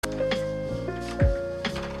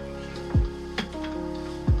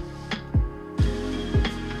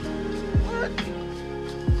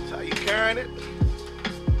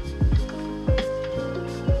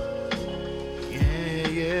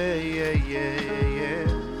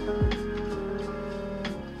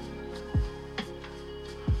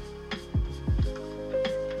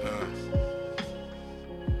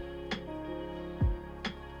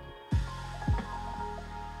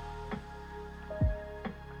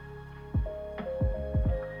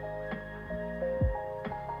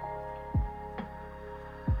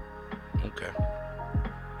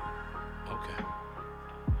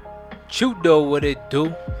You know what it do.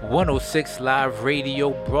 106 Live Radio,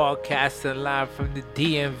 broadcasting live from the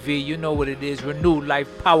DMV. You know what it is. Renewed Life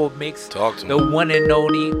Power Mix. Talk to the him. one and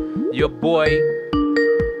only, your boy.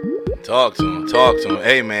 Talk to him. Talk to him.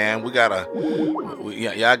 Hey, man, we gotta.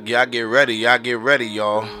 Y'all get ready. Y'all get ready,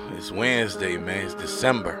 y'all. It's Wednesday, man. It's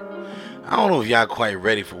December. I don't know if y'all quite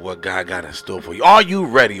ready for what God got in store for you. Are you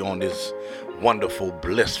ready on this wonderful,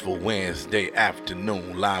 blissful Wednesday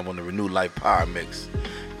afternoon, live on the Renewed Life Power Mix?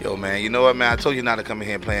 Yo, man, you know what, man? I told you not to come in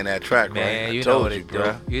here playing that track, Man, right? you I know told what you, it do.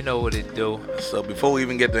 bro. You know what it do. So before we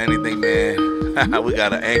even get to anything, man, we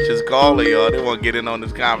got an anxious caller, y'all. They want to get in on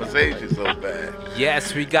this conversation so bad.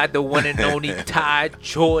 Yes, we got the one and only Ty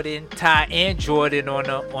and Jordan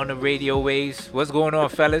on the radio waves. What's going on,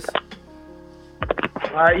 fellas?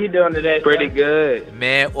 How are you doing today? Pretty good.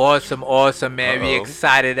 Man, awesome, man. We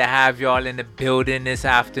excited to have y'all in the building this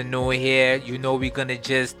afternoon here. You know we're going to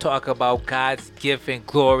just talk about God's gift and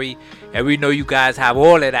glory. And we know you guys have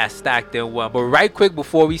all of that stacked in one. But right quick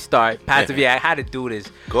before we start, Pastor V, I had to do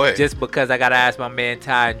this. Go ahead. Just because I got to ask my man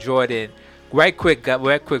Ty and Jordan. Right quick,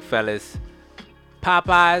 fellas.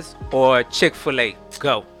 Popeyes or Chick-fil-A?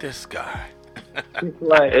 Go. This guy.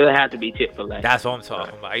 It'll have to be Chick-fil-A. That's what I'm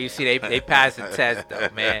talking about. You see, they passed the test, though,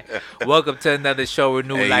 man. Welcome to another show,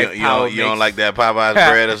 Renewed Life Power Mix. You don't like that Popeye's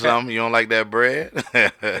bread or something? You don't like that bread?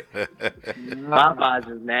 Popeyes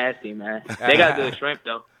is nasty, man. They got good shrimp,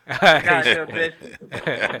 though.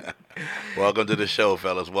 Welcome to the show,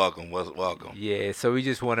 fellas. Welcome. Yeah, so we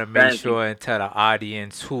just want to make sure and tell the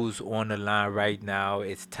audience who's on the line right now.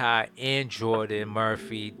 It's Ty and Jordan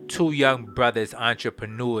Murphy, two young brothers,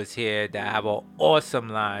 entrepreneurs here that have an awesome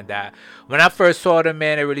line that when I first saw them,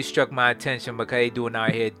 man, it really struck my attention because they doing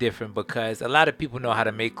out here different, because a lot of people know how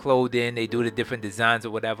to make clothing. They do the different designs or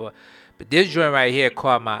whatever. But this joint right here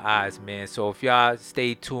caught my eyes, man. So if y'all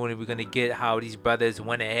stay tuned, we're going to get how these brothers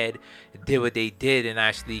went ahead and did what they did and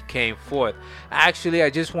actually came forth. Actually,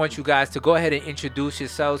 I just want you guys to go ahead and introduce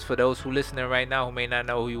yourselves for those who listening right now who may not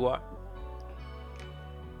know who you are.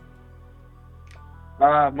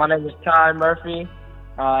 My name is Ty Murphy.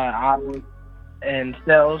 I'm in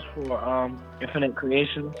sales for Infinite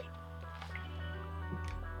Creations.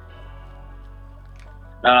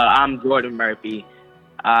 I'm Jordan Murphy.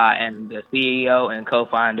 And the CEO and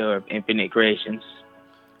co-founder of Infinite Creations.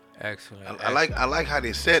 Excellent. I like how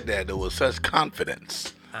they said that though with such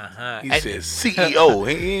confidence. He said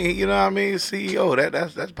CEO. You know what I mean? CEO.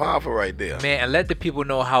 That's powerful right there. Man, and let the people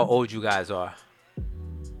know how old you guys are.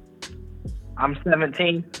 I'm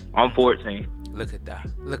 17. I'm 14. Look at that.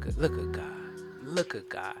 Look at God. Look at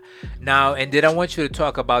God. Now, and then I want you to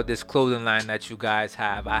talk about this clothing line that you guys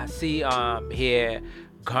have. I see here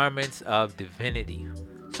Garments of Divinity.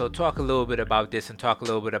 So talk a little bit about this and talk a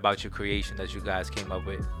little bit about your creation that you guys came up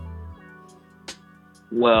with.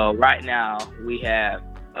 Well, right now we have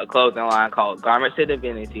a clothing line called Garments of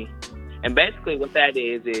Divinity. And basically what that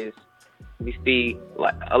is we see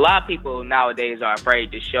like a lot of people nowadays are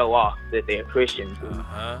afraid to show off that they're Christians.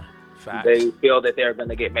 Facts. They feel that they're going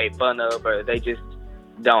to get made fun of, or they just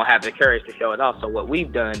don't have the courage to show it off. So what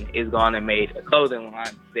we've done is gone and made a clothing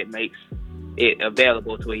line that makes it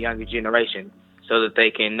available to a younger generation, so that they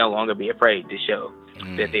can no longer be afraid to show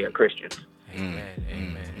that they are Christians.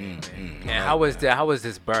 Amen. And how was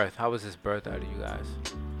this birth? How was this birth out of you guys?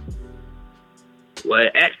 Well,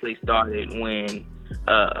 it actually started when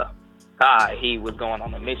Kai, he was going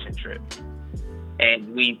on a mission trip,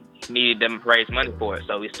 and we needed them to raise money for it,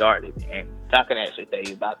 so we started. And I can actually tell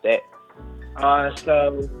you about that.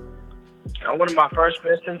 So I went on my first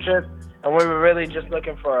mission trip, and we were really just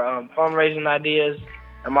looking for fundraising ideas.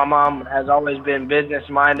 And my mom has always been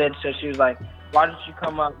business-minded, so she was like, why don't you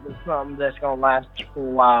come up with something that's going to last for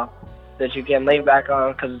a while that you can lean back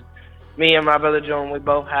on? Because me and my brother John, we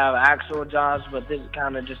both have actual jobs, but this is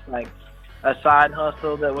kind of just like a side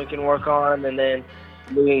hustle that we can work on, and then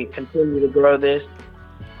we continue to grow this.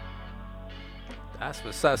 That's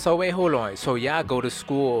what's up. So wait, hold on. So y'all go to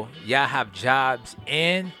school, y'all have jobs,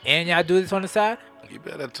 and y'all do this on the side? You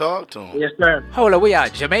better talk to him. Yes, sir. Hold on, we are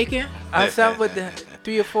Jamaican? Something with the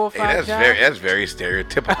 3 or 4 or 5 jobs? That's very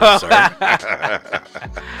stereotypical,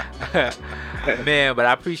 sir. Man, but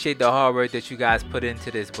I appreciate the hard work that you guys put into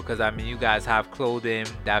this, because I mean, you guys have clothing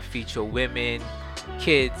that feature women,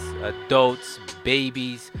 kids, adults,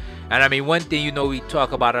 babies. And I mean, one thing, you know, we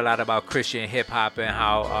talk about a lot about Christian hip hop and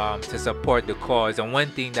how to support the cause. And one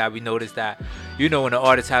thing that we noticed that, you know, when the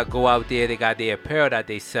artists go out there, they got their apparel that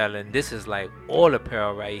they sell, and this is like all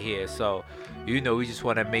apparel right here. So, you know, we just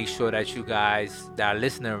want to make sure that you guys that are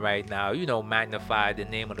listening right now, you know, magnify the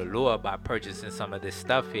name of the Lord by purchasing some of this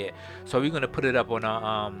stuff here. So we're gonna put it up on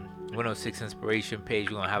our 106 Inspiration page.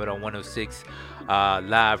 We're gonna have it on 106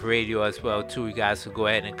 Live Radio as well too. You guys can go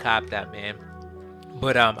ahead and cop that, man.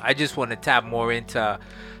 But I just want to tap more into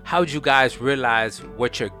how'd you guys realize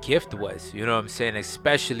what your gift was? You know what I'm saying?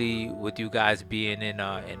 Especially with you guys being in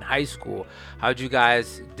high school. How'd you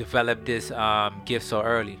guys develop this gift so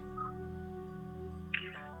early?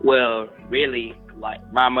 Well, really, like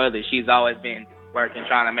my mother, she's always been working,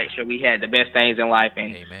 trying to make sure we had the best things in life.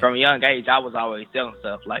 And Amen. from a young age, I was always selling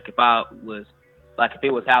stuff. Like if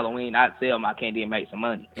it was Halloween, I'd sell my candy and make some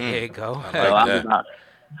money. There you go. So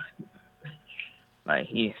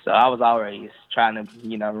I was always trying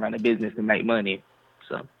to, run a business and make money.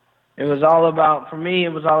 So it was all about, for me, it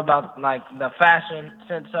was all about like the fashion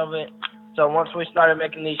sense of it. So once we started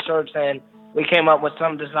making these shirts and we came up with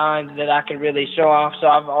some designs that I could really show off. So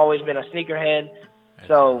I've always been a sneakerhead.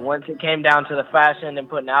 So once it came down to the fashion and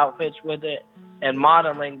putting outfits with it and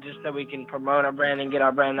modeling just so we can promote our brand and get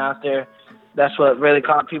our brand out there, that's what really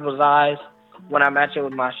caught people's eyes. When I match it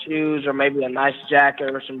with my shoes or maybe a nice jacket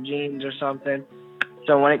or some jeans or something.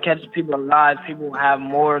 So when it catches people's eyes, people have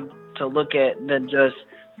more to look at than just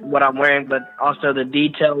what I'm wearing, but also the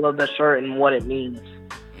detail of the shirt and what it means.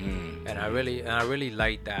 And I really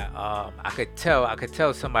like that. I could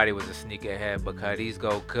tell somebody was a sneakerhead because these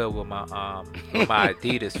go good with my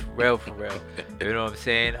Adidas, for real. You know what I'm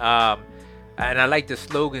saying? And I like the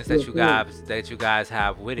slogans that you guys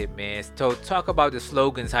have with it, man. So talk about the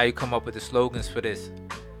slogans, how you come up with the slogans for this.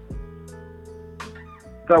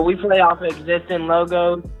 So we play off existing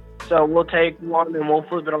logos. So we'll take one and we'll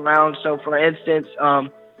flip it around. So for instance,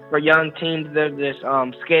 for young teens, there's this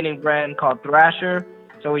skating brand called Thrasher.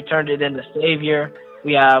 So we turned it into Savior.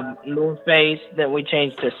 We have North Face that we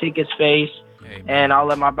changed to Seek His Face. Amen. And I'll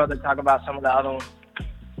let my brother talk about some of the other ones.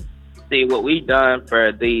 see, what we've done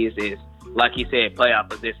for these is, like you said, play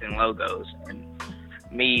off existing logos. And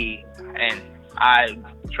I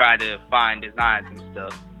try to find designs and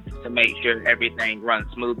stuff to make sure everything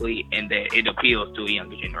runs smoothly and that it appeals to a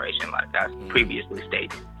younger generation, like I previously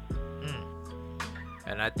stated.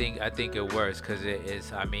 And I think it works because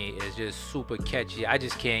it's just super catchy. I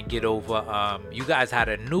just can't get over. You guys had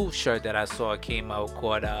a new shirt that I saw came out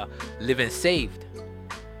called "Living Saved,"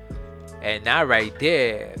 and that right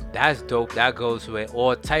there, that's dope. That goes with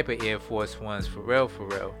all type of Air Force Ones, for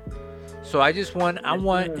real. So I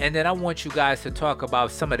want you guys to talk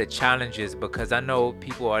about some of the challenges, because I know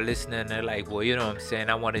people are listening. They're like, well, you know what I'm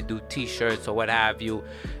saying, I want to do T-shirts or what have you,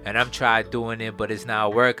 and I'm trying doing it, but it's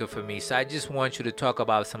not working for me. So I just want you to talk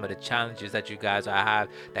about some of the challenges that you guys had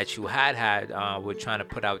with trying to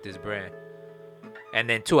put out this brand, and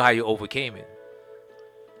then too, how you overcame it.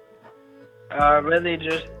 Really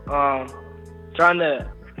just trying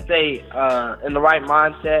to stay in the right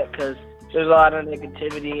mindset, because there's a lot of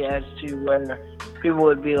negativity as to where people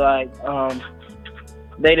would be like,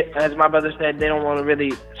 as my brother said, they don't want to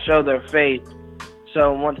really show their face.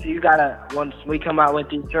 So once we come out with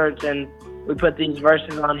these shirts and we put these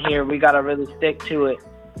verses on here, we gotta really stick to it.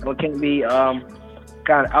 We can't be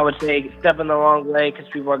I would say stepping the wrong way, because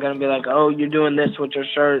people are gonna be like, oh, you're doing this with your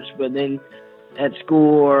shirts, but then at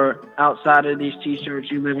school or outside of these T-shirts,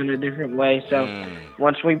 you live in a different way. So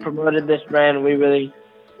once we promoted this brand, we really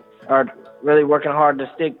are working hard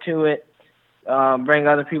to stick to it, bring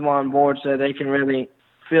other people on board so they can really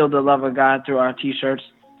feel the love of God through our T-shirts.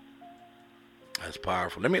 That's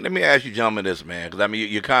powerful. Let me ask you, gentlemen, this, man, because I mean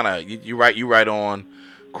you right on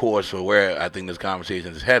course for where I think this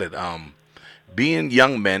conversation is headed. Being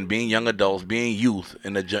young men, being young adults, being youth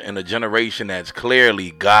in a generation that's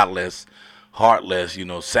clearly godless, heartless,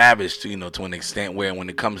 savage to an extent where when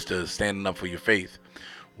it comes to standing up for your faith.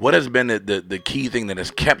 What has been the key thing that has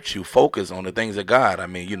kept you focused on the things of God? I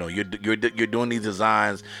mean, you're doing these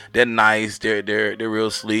designs. They're nice. They're real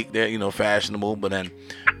sleek. They're fashionable. But then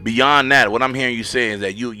beyond that, what I'm hearing you say is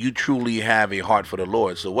that you truly have a heart for the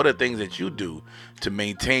Lord. So what are things that you do to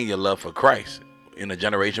maintain your love for Christ in a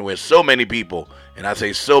generation where so many people, and I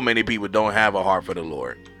say so many people, don't have a heart for the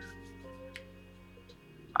Lord?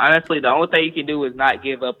 Honestly, the only thing you can do is not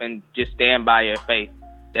give up and just stand by your faith.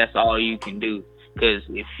 That's all you can do. Because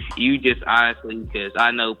if you just because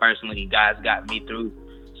I know personally, God's got me through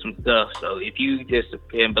some stuff. So if you just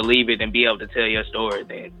can believe it and be able to tell your story,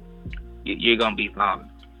 then you're going to be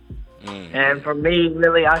fine. And for me,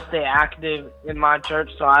 really, I stay active in my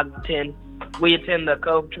church. So we attend the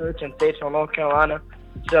Cove Church in Statesville, North Carolina.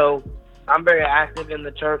 So I'm very active in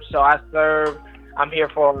the church. So I serve. I'm here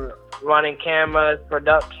for running cameras,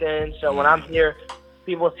 production. So when I'm here,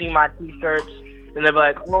 people see my T-shirts. And they'll be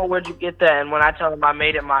like, oh, where'd you get that? And when I tell them I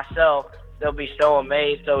made it myself, they'll be so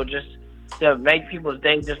amazed. So just to make people's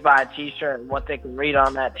day just by a T-shirt and what they can read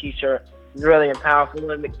on that T-shirt is really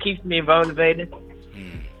powerful, and it keeps me motivated.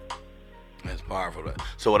 That's powerful.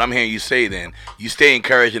 So what I'm hearing you say then, you stay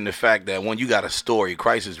encouraged in the fact that when you got a story,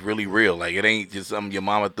 Christ is really real. Like, it ain't just something your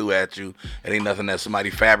mama threw at you. It ain't nothing that somebody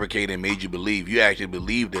fabricated and made you believe. You actually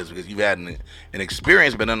believe this because you've had an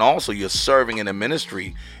experience, but then also you're serving in a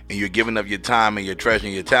ministry and you're giving up your time and your treasure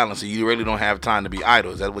and your talent, so you really don't have time to be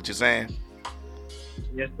idle. Is that what you're saying?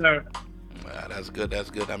 Yes, sir. That's good. That's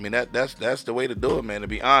good. I mean, that's the way to do it, man, to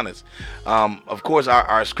be honest. Of course,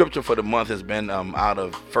 our scripture for the month has been out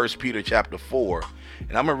of 1 Peter chapter 4.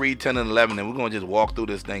 And I'm going to read 10 and 11, and we're going to just walk through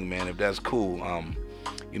this thing, man, if that's cool.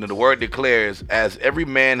 The word declares, as every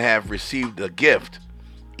man have received a gift,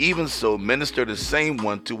 even so minister the same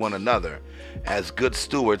one to one another, as good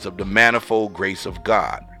stewards of the manifold grace of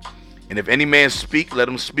God. And if any man speak, let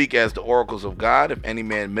him speak as the oracles of God. If any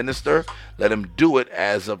man minister, let him do it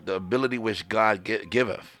as of the ability which God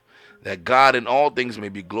giveth, that God in all things may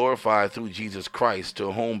be glorified through Jesus Christ,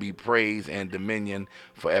 to whom be praise and dominion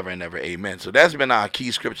forever and ever. Amen. So that's been our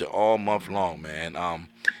key scripture all month long, man.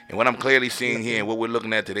 And what I'm clearly seeing here and what we're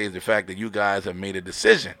looking at today is the fact that you guys have made a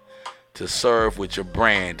decision to serve with your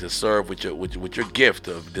brand, to serve with your gift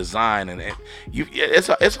of design, and it's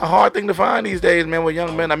a hard thing to find these days, man. With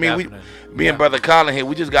young men, I mean, me and Brother Colin here,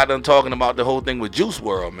 we just got done talking about the whole thing with Juice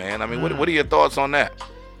WRLD, man. I mean, what are your thoughts on that?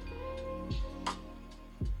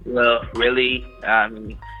 Well, really,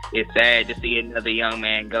 it's sad to see another young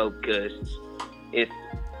man go, because it's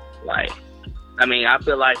like, I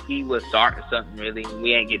feel like he was starting something, really.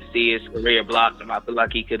 We ain't get to see his career blossom. I feel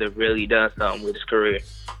like he could have really done something with his career.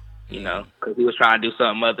 Because he was trying to do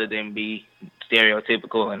something other than be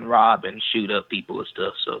stereotypical and rob and shoot up people and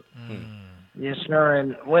stuff. So, Yes, sir.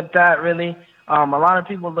 And with that, really, a lot of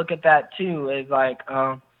people look at that too as like,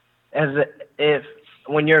 if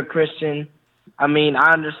when you're a Christian, I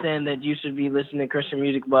understand that you should be listening to Christian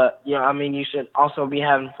music, but you should also be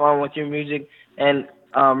having fun with your music. And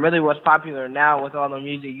really, what's popular now with all the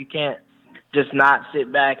music, you can't just not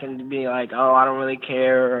sit back and be like, oh, I don't really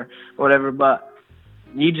care or whatever, but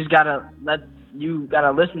you just gotta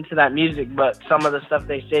listen to that music, but some of the stuff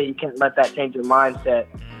they say, you can't let that change your mindset.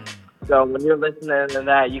 So when you're listening to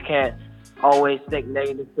that, you can't always think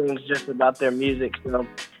negative things just about their music. So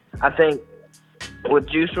I think with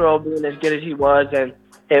Juice WRLD being as good as he was, and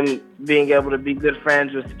him being able to be good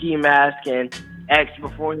friends with Ski Mask and X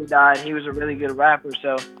before he died, he was a really good rapper.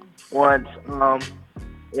 So once,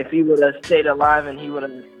 if he would have stayed alive and he would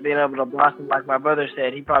have been able to blossom like my brother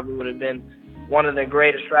said, he probably would have been one of the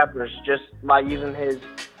greatest rappers, just by using his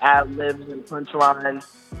ad-libs and punchlines,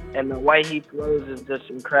 and the way he flows is just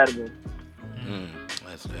incredible.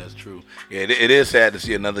 That's true. Yeah, it is sad to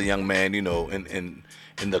see another young man, in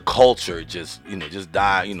the culture just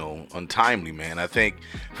die, untimely, man. I think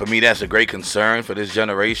for me that's a great concern for this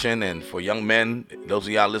generation and for young men, those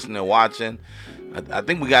of y'all listening and watching. I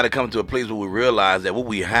think we got to come to a place where we realize that what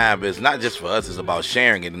we have is not just for us, it's about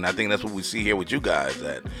sharing it. And I think that's what we see here with you guys,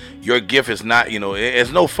 that your gift is not,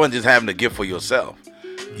 it's no fun just having a gift for yourself.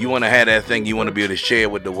 You want to have that thing, you want to be able to share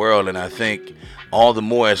it with the world. And I think all the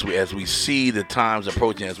more as we see the times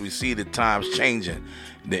approaching, as we see the times changing,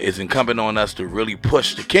 it's incumbent on us to really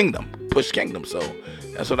push kingdom. So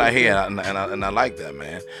that's what I hear, and I like that,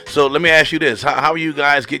 man. So let me ask you this: how are you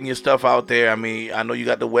guys getting your stuff out there? I know you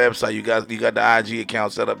got the website, you got the IG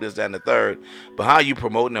account set up, this, that, and the third. But how are you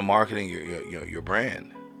promoting and marketing your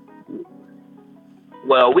brand?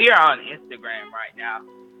 Well, we are on Instagram right now,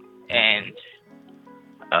 and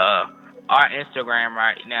our Instagram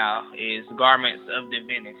right now is Garments of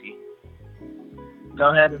Divinity.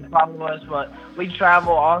 Go ahead and follow us, but we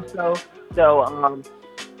travel also.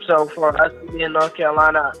 So for us to be in North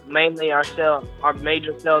Carolina, mainly our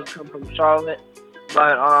major sales come from Charlotte,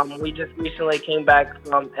 but we just recently came back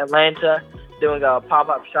from Atlanta doing a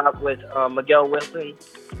pop-up shop with Miguel Wilson,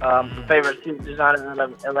 favorite suit designer out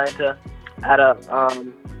of Atlanta, at a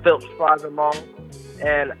Phillips Plaza Mall.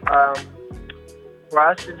 And for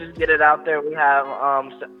us to just get it out there, we have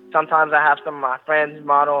sometimes I have some of my friends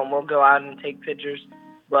model, and we'll go out and take pictures.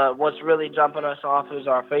 But what's really jumping us off is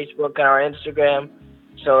our Facebook and our Instagram.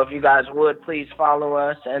 So if you guys would, please follow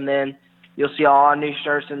us, and then you'll see all our new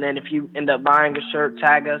shirts. And then if you end up buying a shirt,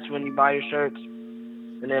 tag us when you buy your shirts,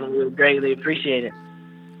 and then we would greatly appreciate it.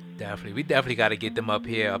 Definitely. We definitely got to get them up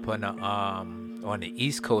here up on the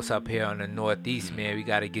East Coast, up here on the Northeast, man. We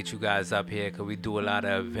got to get you guys up here because we do a lot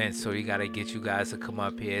of events. So we got to get you guys to come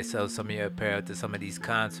up here, sell some of your apparel to some of these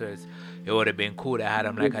concerts. It would have been cool to have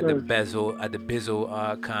them like at the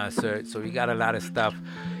Bizzle concert. So we got a lot of stuff.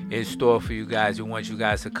 in store for you guys. We want you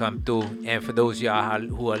guys to come through. And for those of y'all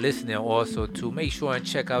who are listening also, to make sure and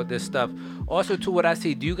check out this stuff. Also, to what I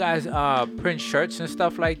see, do you guys print shirts and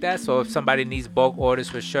stuff like that? So if somebody needs bulk orders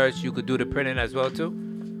for shirts, you could do the printing as well too?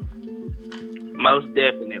 Most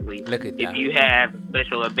definitely. Look at that. If you have a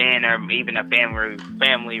special event or even a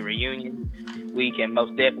family reunion, we can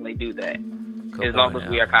most definitely do that. As long as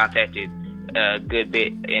we are contacted a good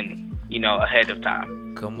bit ahead of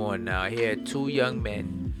time. Come on now. Here, two young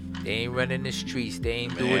men. They ain't running the streets. They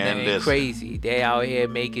ain't doing nothing crazy. They out here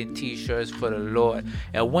making T-shirts for the Lord.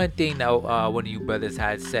 And one thing that one of you brothers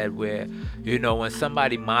had said, where, when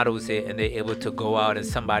somebody models it and they're able to go out and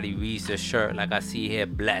somebody reads the shirt, like I see here,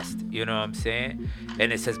 blessed, you know what I'm saying?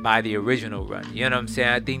 And it says by the original run, you know what I'm saying?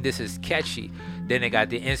 I think this is catchy. Then they got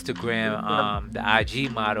the Instagram, the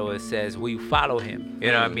IG model. It says, we follow him,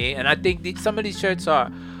 you know what I mean? And I think some of these shirts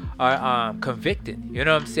are convicting, you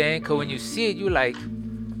know what I'm saying? Because when you see it, you like,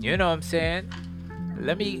 you know what I'm saying?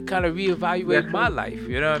 Let me kind of reevaluate my life.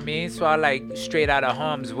 You know what I mean? So I like straight out of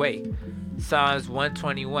harm's way. Psalms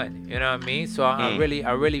 121. You know what I mean? So I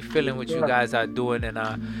really feeling what you guys are doing,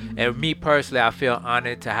 and me personally, I feel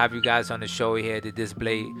honored to have you guys on the show here to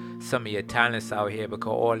display some of your talents out here,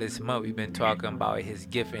 because all this month we've been talking about His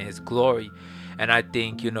gift and His glory. And I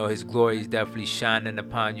think, His glory is definitely shining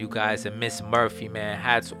upon you guys. And Miss Murphy, man,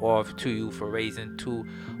 hats off to you for raising two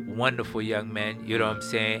wonderful young men, you know what I'm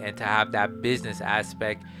saying? And to have that business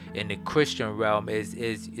aspect in the Christian realm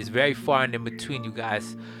is very far and in between, you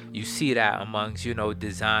guys. You see that amongst,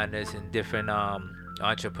 designers and different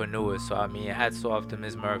entrepreneurs. So, I mean, hats off to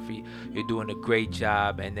Ms. Murphy. You're doing a great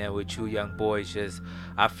job. And then with you young boys,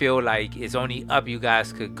 I feel like it's only up you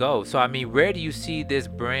guys could go. So, I mean, where do you see this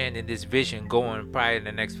brand and this vision going probably in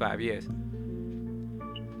the next 5 years?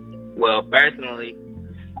 Well, personally,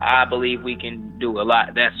 I believe we can do a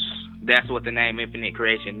lot. That's what the name Infinite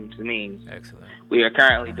Creations means. Excellent. We are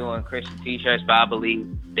currently doing Christian T-shirts, but I believe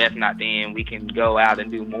that's not the end. We can go out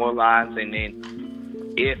and do more lines, and then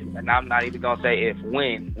and I'm not even going to say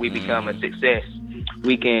when we become a success,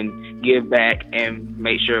 we can give back and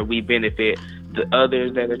make sure we benefit the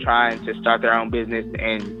others that are trying to start their own business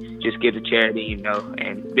and just give to charity,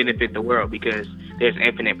 and benefit the world, because there's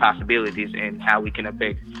infinite possibilities in how we can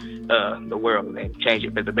affect the world and change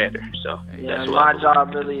it for the better. So that's my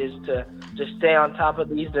job really is to just stay on top of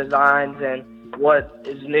these designs and what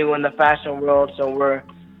is new in the fashion world, so we're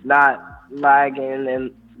not lagging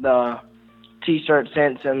in the t-shirt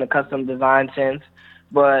sense and the custom design sense,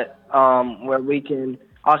 but where we can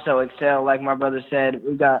also excel. Like my brother said,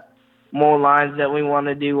 we got more lines that we want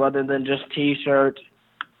to do other than just t-shirts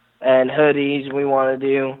and hoodies. We want to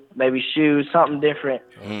do maybe shoes, something different.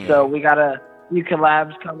 So we got a few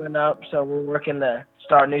collabs coming up, so we're working to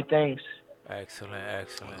start new things. Excellent. I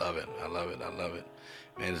love it.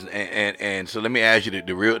 And so let me ask you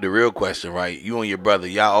the real question, right? You and your brother,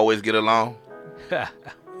 y'all always get along?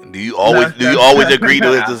 Do you always agree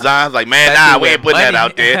to his designs? Like, man, we ain't putting that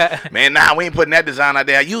out there. Man, we ain't putting that design out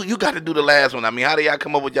there. You got to do the last one. I mean, how do y'all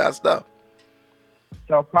come up with y'all stuff?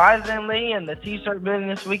 Surprisingly, in the t-shirt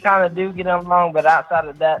business, we kind of do get along, but outside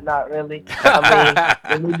of that, not really.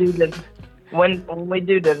 I mean, when we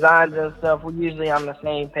do designs and stuff, we're usually on the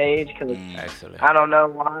same page, because I don't know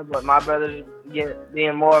why, but my brother's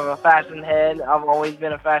being more of a fashion head. I've always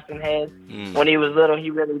been a fashion head. When he was little, he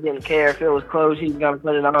really didn't care if it was clothes, he was going to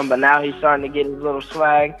put it on, but now he's starting to get his little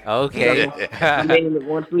swag. Okay. So, I mean,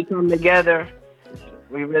 once we come together,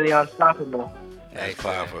 we're really unstoppable. That's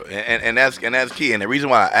powerful, and that's key. And the reason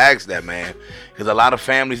why I asked that, man, because a lot of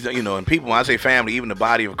families, and people, when I say family, even the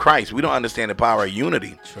body of Christ, we don't understand the power of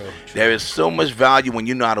unity. True. There is so much value when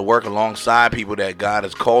you know how to work alongside people that God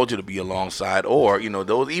has called you to be alongside, or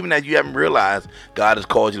those even that you haven't realized God has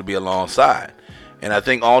called you to be alongside. And I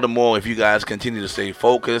think all the more if you guys continue to stay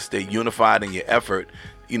focused, stay unified in your effort,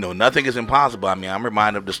 nothing is impossible. I mean, I'm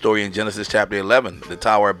reminded of the story in Genesis chapter 11, the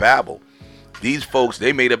Tower of Babel. These folks,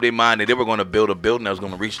 they made up their mind that they were going to build a building that was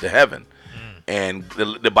going to reach to heaven. And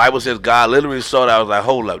the Bible says God literally saw that. I was like,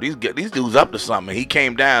 hold up, these dudes up to something. He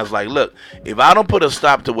came down. It's like, look, if I don't put a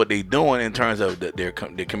stop to what they're doing in terms of their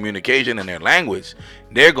communication and their language,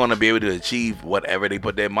 they're going to be able to achieve whatever they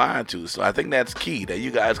put their mind to. So I think that's key, that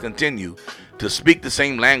you guys continue to speak the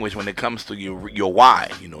same language when it comes to your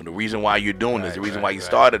why. The reason why you're doing this, the reason why you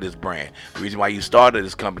started this brand, the reason why you started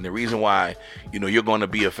this company, the reason why you're going to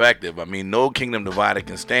be effective. I mean, no kingdom divided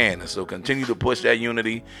can stand. And so continue to push that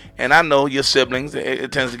unity. And I know your siblings,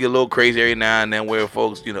 it tends to get a little crazy every now and then, where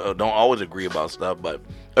folks don't always agree about stuff, but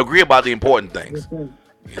agree about the important things. You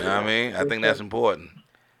know what I mean? I think that's important.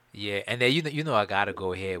 Yeah, and then I gotta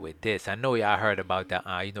go ahead with this. I know y'all heard about the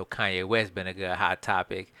Kanye West been a good hot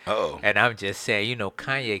topic, Oh, and I'm just saying,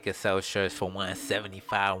 Kanye can sell shirts for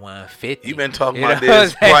 175, you 150. been talking You know about what I'm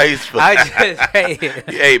this saying? price for. I just saying,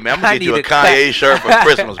 Hey man, I'm gonna I get you need a a cut. Kanye shirt for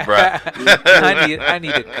Christmas, I bruh.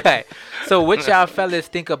 need a cut. So what y'all fellas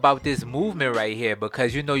think about this movement right here?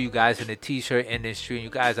 Because you guys in the t-shirt industry, you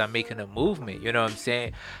guys are making a movement. You know what I'm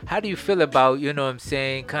saying? How do you feel about what I'm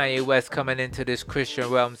saying, Kanye West coming into this Christian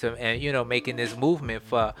realms and making this movement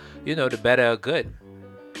for the better of good?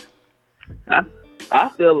 I, I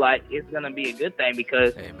feel like it's gonna be a good thing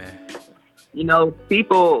because Amen.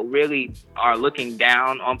 people really are looking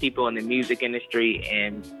down on people in the music industry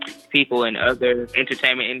and people in other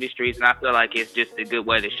entertainment industries, and I feel like it's just a good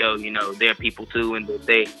way to show, they're people too, and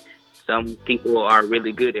that some people are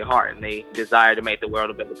really good at heart and they desire to make the world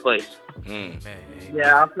a better place. Mm. Amen.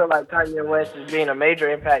 Yeah, Amen. I feel like Kanye West is being a major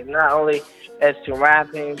impact not only as to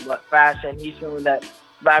rapping but fashion. He's showing that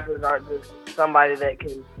rappers aren't just somebody that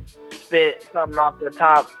can spit something off the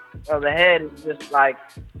top of the head. It's just like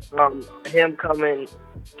him coming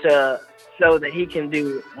to show that he can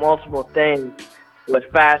do multiple things with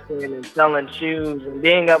fashion and selling shoes and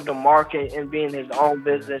being able to market and being his own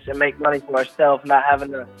business and make money for himself, not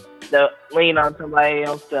having to lean on somebody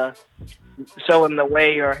else to show him the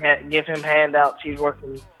way or give him handouts. He's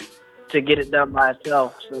working to get it done by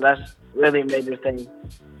himself. So that's really a major thing.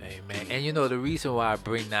 Amen. And the reason why I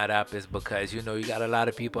bring that up is because you got a lot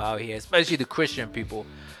of people out here, especially the Christian people,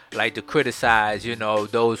 like to criticize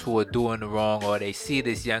those who are doing the wrong, or they see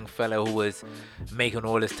this young fella who was making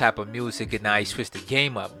all this type of music and now he switched the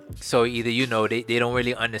game up. So either they don't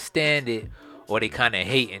really understand it, or they kind of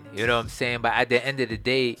hating. You know what I'm saying? But at the end of the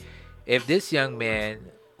day, if this young man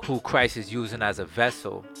who Christ is using as a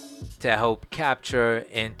vessel to help capture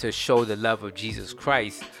and to show the love of Jesus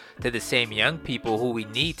Christ to the same young people who we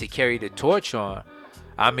need to carry the torch on,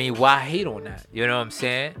 I mean, why hate on that? You know what I'm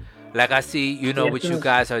saying? Like I see, Yes, what you sir.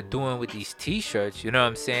 guys are doing with these t-shirts, you know what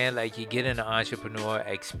I'm saying? Like you're getting an entrepreneur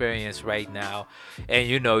experience right now, and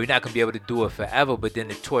you're not gonna be able to do it forever, but then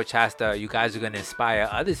the torch you guys are gonna inspire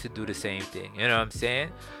others to do the same thing, you know what I'm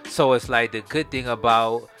saying? So it's like the good thing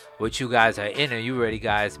about what you guys are in, and you already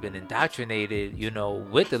guys been indoctrinated,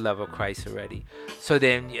 with the love of Christ already. So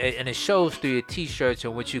then, and it shows through your t-shirts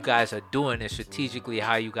and what you guys are doing, and strategically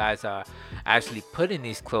how you guys are actually putting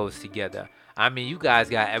these clothes together. I mean, you guys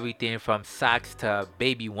got everything from socks to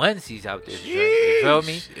baby onesies out this joint. You feel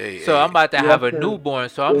me? Jeez. Hey, So I'm hey. about to Yes, have a sir. newborn.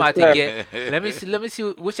 So I'm Yes, about to sir. get. Let me see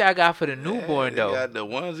what y'all got for the newborn They though. got the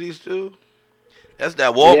onesies too. That's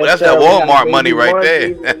that Yes, That's that sir. We have Walmart money baby right onesies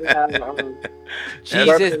there. and we have That's Jesus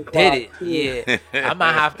working did clothes it. too. Yeah, I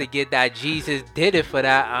might have to get that Jesus did it for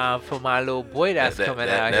that for my little boy that's coming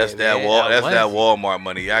out that's here, that man. That that's that onesie. Walmart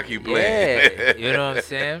money. Y'all keep playing. Yeah, you know what I'm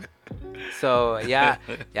saying? So yeah,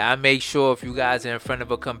 make sure if you guys are in front of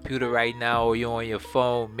a computer right now or you're on your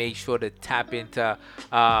phone, make sure to tap into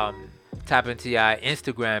your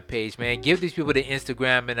Instagram page, man. Give these people the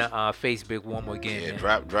Instagram and the Facebook one more again, Yeah,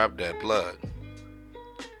 man. drop that plug.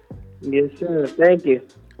 Yes, sir. Thank you.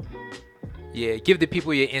 Yeah, give the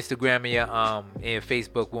people your Instagram and your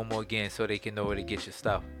Facebook one more again so they can know where to get your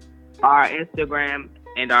stuff. Our Instagram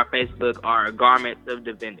and our Facebook are Garments of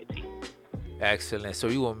Divinity. Excellent. So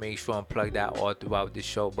you will make sure and plug that all throughout the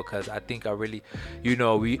show, because I think I really,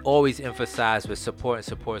 we always emphasize with support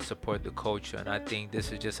the culture. And I think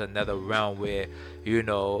this is just another round where,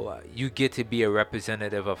 you get to be a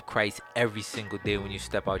representative of Christ every single day when you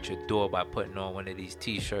step out your door by putting on one of these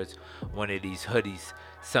t-shirts, one of these hoodies,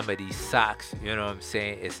 some of these socks. You know what I'm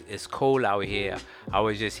saying? It's cold out here. I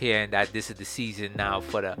was just hearing that this is the season now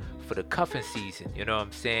for the cuffing season. You know what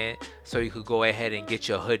I'm saying? So you could go ahead and get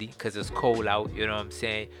your hoodie because it's cold out. You know what I'm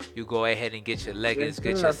saying? You go ahead and get your leggings, Yes,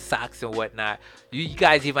 get sir. your socks and whatnot. You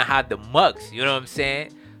guys even have the mugs. You know what I'm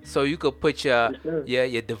saying? So you could put your Yes, sir.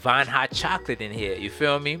 your divine hot chocolate in here. You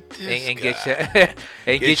feel me? This And get guy. your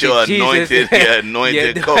and Get your your Jesus.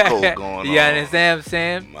 anointed Yeah. cocoa going You on. understand what I'm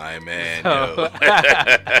saying? My man, So-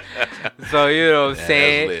 yo. So you know what I'm That's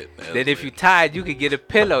saying? lit. That's Then if you lit. tired, you could get a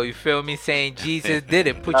pillow. You feel me? Saying Jesus did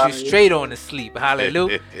it, put you Yeah. straight on to sleep.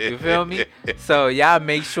 Hallelujah. You feel me? So y'all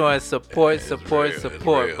make sure and support. That's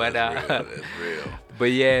real, But that's real. but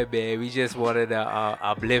yeah, man, we just wanted to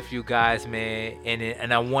uplift you guys, man,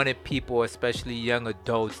 and I wanted people, especially young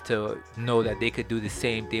adults, to know that they could do the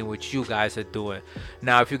same thing what you guys are doing.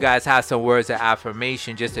 Now, if you guys have some words of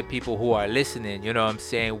affirmation, just to people who are listening, you know what I'm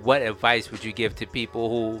saying? What advice would you give to people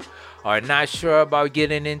who are not sure about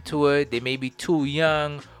getting into it? They may be too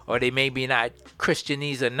young, or they may be not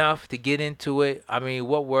Christianese enough to get into it. I mean,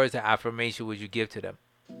 what words of affirmation would you give to them?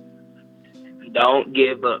 Don't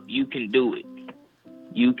give up. You can do it.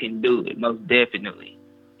 You can do it, most definitely.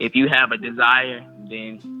 If you have a desire,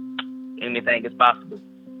 then anything is possible.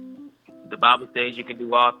 The Bible says you can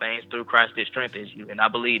do all things through Christ that strengthens you, and I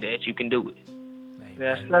believe that you can do it.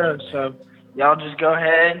 Yes, sir. So y'all just go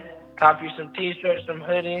ahead, copy some T-shirts, some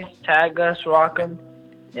hoodies, tag us, rock them,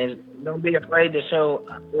 and don't be afraid to show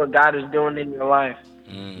what God is doing in your life.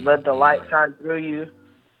 Let the light shine through you,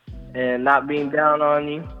 and not beam down on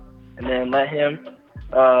you, and then let Him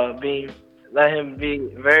be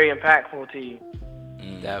very impactful to you.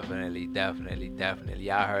 Definitely.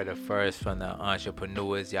 Y'all heard it first from the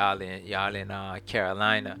entrepreneurs. Y'all in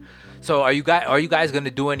Carolina. So are you guys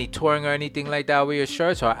gonna do any touring or anything like that with your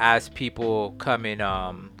shirts, or as people come and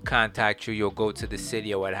contact you, you'll go to the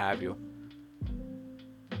city or what have you?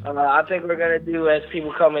 I think we're gonna do as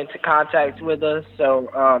people come into contact with us.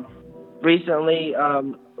 So recently,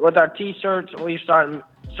 with our T-shirts, we started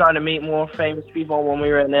trying to meet more famous people. When we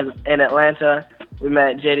were in Atlanta, we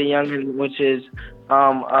met JD Youngin, which is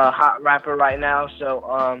a hot rapper right now.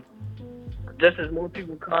 So just as more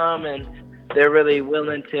people come and they're really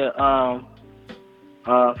willing to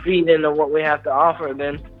feed into what we have to offer,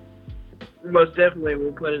 then most definitely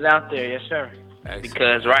we'll put it out there. Yes, sir. Excellent.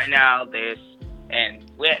 Because right now we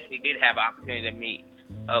actually did have an opportunity to meet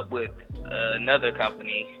up with another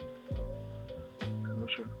company.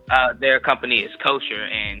 Their company is Kosher,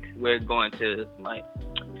 and we're going to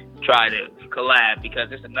try to collab because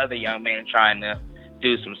there's another young man trying to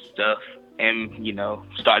do some stuff and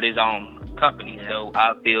start his own company. So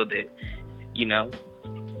I feel that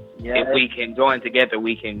if we can join together,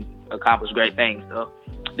 we can accomplish great things. So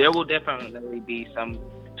there will definitely be some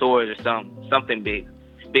tours or something big.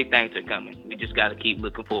 Big things are coming. We just got to keep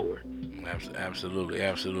looking forward. Absolutely.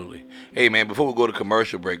 Hey, man, before we go to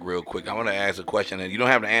commercial break real quick, I want to ask a question, and you don't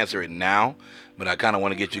have to answer it now, but I kind of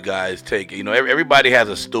want to get you guys' take. Everybody has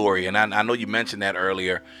a story, and I know you mentioned that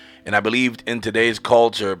earlier, and I believe in today's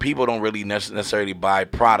culture, people don't really necessarily buy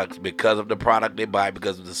products because of the product. They buy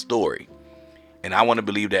because of the story. And I want to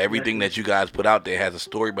believe that everything that you guys put out there has a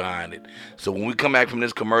story behind it. So when we come back from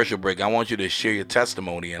this commercial break, I want you to share your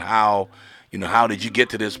testimony and how did you get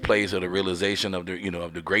to this place of the realization of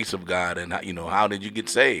the grace of God, and how did you get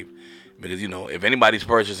saved? Because if anybody's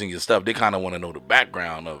purchasing your stuff, they kind of want to know the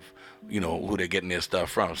background of who they're getting their stuff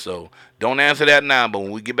from. So don't answer that now, but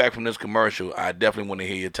when we get back from this commercial, I definitely want to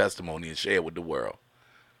hear your testimony and share it with the world.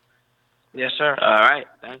 Yes, sir. All right,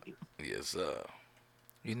 thank you. Yes, sir.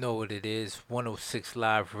 You know what it is, 106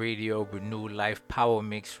 Live Radio, Renew Life Power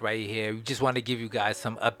Mix right here. We just want to give you guys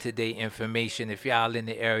some up-to-date information. If y'all in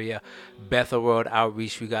the area, Bethel Road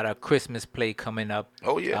Outreach, we got our Christmas play coming up.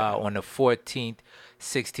 Oh, yeah. On the 14th,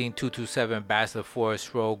 16227 Bachelor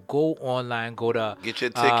Forest Road. Go online, go to get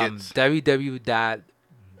your tickets.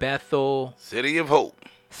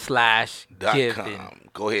 www.bethelcityofhope.com.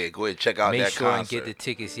 Go ahead, check out that concert. Make sure and get the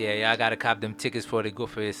tickets. Yeah, y'all gotta cop them tickets before they go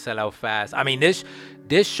for it sell out fast. I mean, this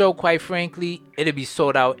show, quite frankly, it'll be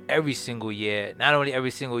sold out every single year. Not only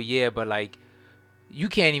every single year, but you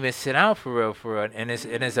can't even sit down for real, and it's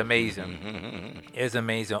amazing. It's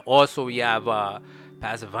amazing. Also, we have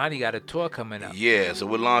Pastor Vonnie got a tour coming up. Yeah, so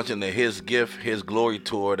we're launching the His Gift, His Glory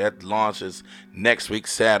tour. That launches next week,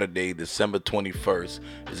 Saturday, December 21st.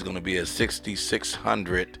 It's going to be at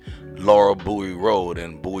 6600 Laurel Bowie Road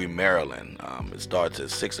in Bowie, Maryland. It starts at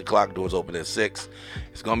 6 o'clock. Doors open at 6.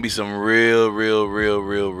 It's going to be some real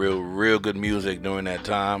good music during that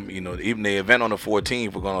time. Even the event on the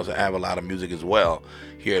 14th, we're going to have a lot of music as well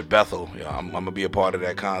here at Bethel. I'm going to be a part of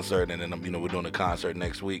that concert, and then we're doing a concert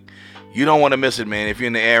next week. You don't want to miss it, man. If you're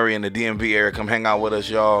in the area, in the DMV area, come hang out with us,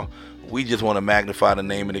 y'all. We just want to magnify the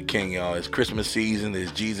name of the King, y'all. It's Christmas season.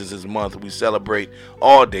 It's Jesus' month. We celebrate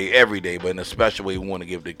all day, every day, but in a special way, we want to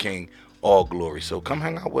give the King all glory. So come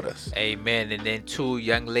hang out with us. Amen. And then two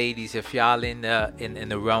young ladies, if y'all in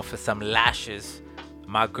the realm for some lashes,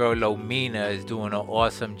 my girl Lomina is doing an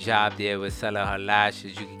awesome job there with selling her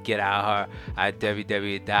lashes. You can get her at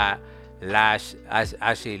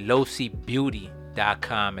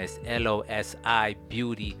losibeauty.com. It's LOSI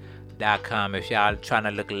Beauty.com. If y'all trying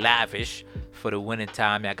to look lavish for the winter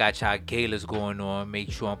time, I got y'all galas going on.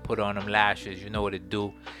 Make sure and put on them lashes. You know what to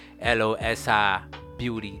do. LOSI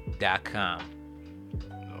Beauty.com.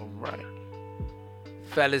 All right.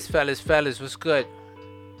 Fellas, what's good?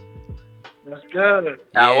 That's good.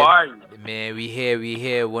 How are you? Man, we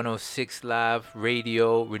here, 106 Live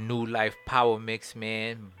Radio, Renew Life Power Mix,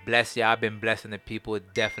 man. Bless y'all. I've been blessing the people,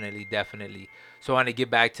 definitely. So I want to get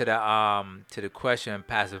back to the question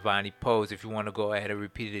Pastor Vonnie posed. If you want to go ahead and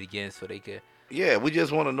repeat it again so they could Yeah, we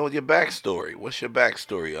just want to know your backstory. What's your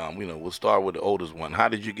backstory? We'll start with the oldest one. How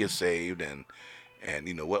did you get saved, and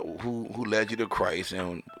who led you to Christ,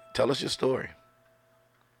 and tell us your story.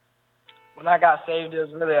 When I got saved, it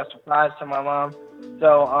was really a surprise to my mom.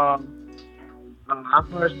 So I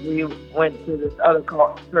first we went to this other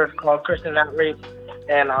church called Christian Outreach,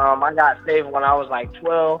 and I got saved when I was like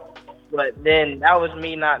 12. But then that was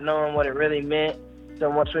me not knowing what it really meant. So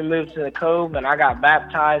once we moved to the Cove and I got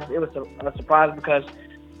baptized, it was a surprise because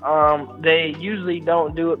they usually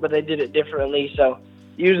don't do it, but they did it differently. So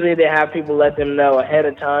usually they have people let them know ahead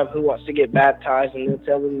of time who wants to get baptized, and they'll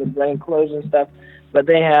tell them to bring clothes and stuff. But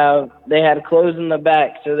they had clothes in the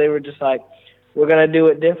back, so they were just like, we're gonna do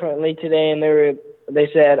it differently today. And they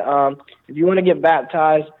said, if you want to get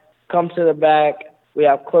baptized, come to the back. We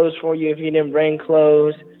have clothes for you if you didn't bring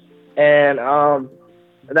clothes. And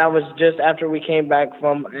that was just after we came back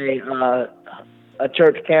from a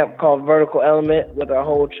church camp called Vertical Element with our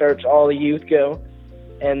whole church, all the youth go.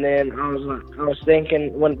 And then I was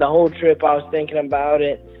thinking, when the whole trip I was thinking about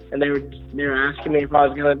it, and they were asking me if I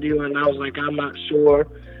was gonna do it, and I was like, I'm not sure.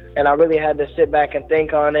 And I really had to sit back and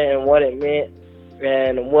think on it and what it meant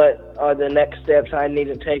and what are the next steps I need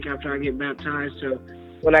to take after I get baptized. So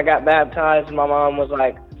when I got baptized, my mom was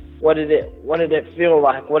like, what did it feel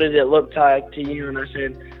like? What did it look like to you? And I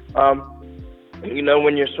said,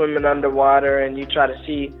 when you're swimming underwater and you try to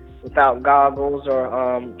see without goggles, or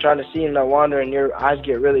trying to see in the water and your eyes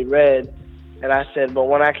get really red. And I said, but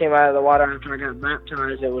when I came out of the water after I got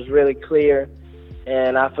baptized, it was really clear,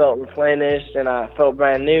 and I felt replenished, and I felt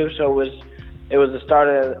brand new. So it was the start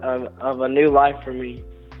of a new life for me,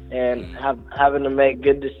 and having to make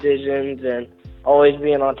good decisions and always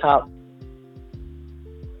being on top,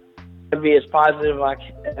 to be as positive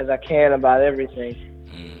as I can about everything.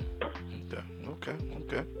 Okay.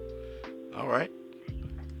 All right.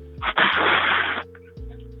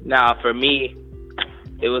 Now, for me,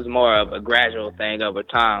 it was more of a gradual thing over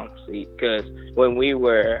time. See, because when we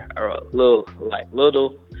were little,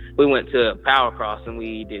 we went to Power Cross and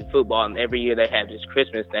we did football, and every year they had this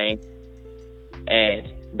Christmas thing,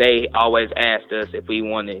 and they always asked us if we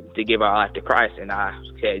wanted to give our life to Christ, and I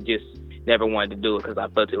had just never wanted to do it because I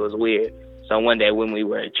felt it was weird. So one day when we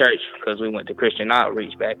were at church, because we went to Christian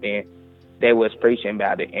Outreach back then, they was preaching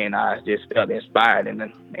about it, and I just felt inspired,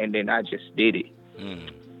 and then I just did it.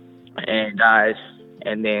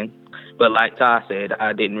 But like Todd said,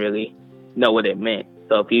 I didn't really know what it meant.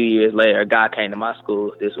 So a few years later, a guy came to my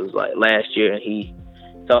school. This was like last year, and he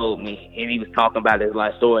told me, and he was talking about his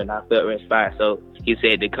life story, and I felt inspired. So he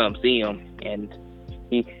said to come see him, and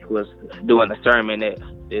he was doing a sermon at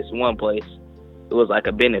this one place. It was like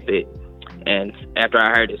a benefit. And after I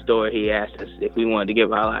heard his story, he asked us if we wanted to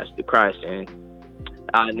give our lives to Christ. And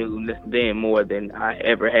I knew then more than I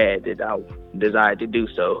ever had that I desired to do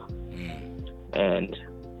so. And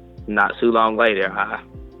not too long later, I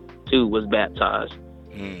too was baptized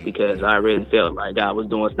because I really felt like God was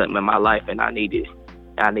doing something in my life, and I needed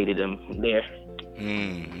him there.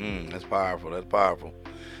 That's powerful.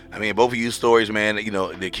 I mean, both of you stories, man,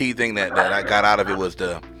 the key thing that I got out of it was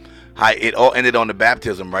it all ended on the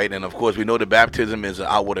baptism, right? And of course, we know the baptism is an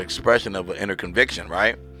outward expression of an inner conviction,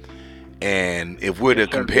 right? And if we're to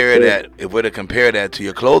compare that to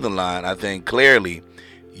your clothing line, I think clearly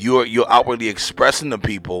you're outwardly expressing to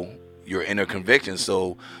people your inner conviction.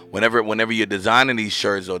 So whenever you're designing these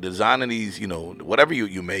shirts or designing these, whatever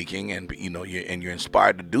you're making, and you're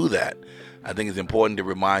inspired to do that, I think it's important to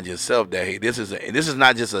remind yourself that, hey, this is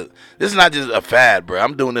not just a fad, bro.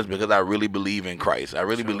 I'm doing this because I really believe in Christ. I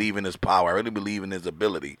really believe in His power. I really believe in His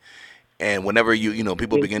ability. And whenever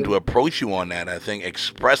people begin to approach you on that, I think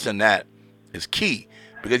expressing that is key,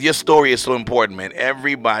 because your story is so important, man.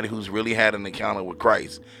 Everybody who's really had an encounter with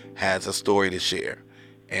Christ has a story to share.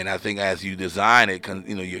 And I think as you design it,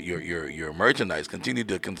 your merchandise, continue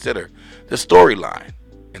to consider the storyline.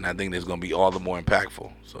 And I think it's going to be all the more impactful.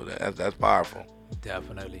 So that's powerful.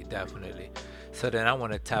 Definitely. So then I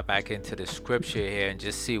want to tap back into the scripture here and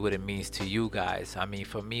just see what it means to you guys. I mean,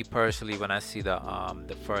 for me personally, when I see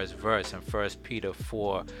the first verse in 1 Peter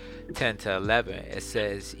 4:10-11, it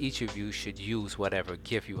says, each of you should use whatever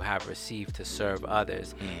gift you have received to serve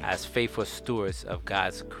others as faithful stewards of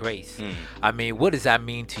God's grace. I mean, what does that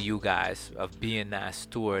mean to you guys, of being that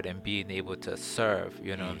steward and being able to serve,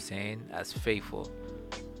 you know what I'm saying, as faithful?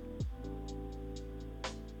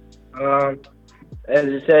 As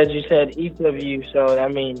it says, you said each of you, so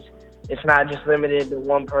that means it's not just limited to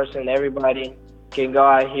one person. Everybody can go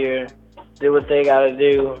out here, do what they got to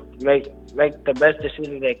do, make the best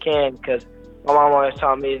decisions they can, because my mom always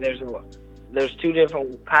taught me there's there's two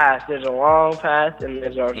different paths. There's a wrong path and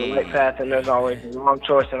there's a right path, and there's always a wrong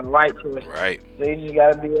choice and a right choice. Right. So you just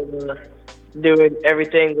gotta be able to do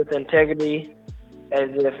everything with integrity, as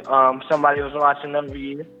if somebody was watching over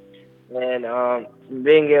you, and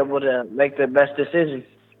being able to make the best decisions.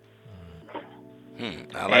 I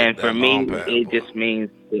like And that for me, path, it boy. just means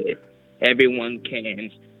that everyone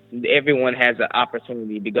has an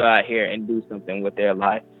opportunity to go out here and do something with their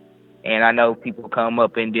life. And I know people come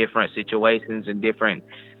up in different situations and different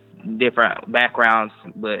backgrounds,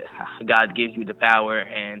 but God gives you the power,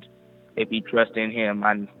 and if you trust in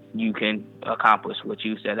Him, you can accomplish what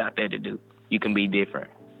you set out there to do. You can be different.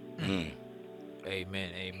 Amen.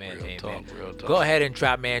 Real talk. Go ahead and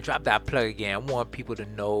drop that plug again. I want people to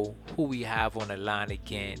know who we have on the line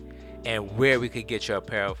again and where we could get your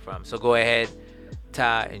apparel from. So go ahead,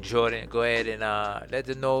 Ty and Jordan. Go ahead and let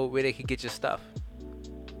them know where they can get your stuff.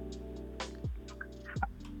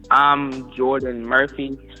 I'm Jordan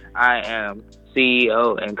Murphy. I am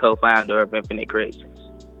CEO and co-founder of Infinite Creations.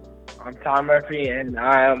 I'm Tom Murphy, and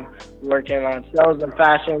I am working on sales and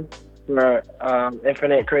fashion for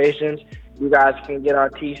Infinite Creations. You guys can get our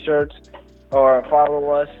T-shirts or follow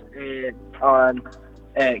us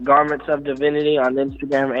at Garments of Divinity on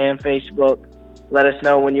Instagram and Facebook. Let us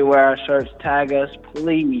know when you wear our shirts. Tag us,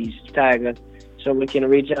 please tag us, so we can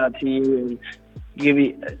reach out to you and keep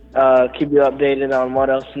you updated on what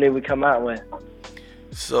else new we come out with.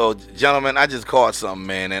 So, gentlemen, I just caught something,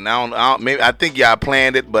 man, and I think y'all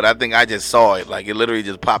planned it, but I think I just saw it. Like, it literally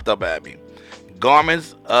just popped up at me.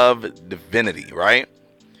 Garments of Divinity, right?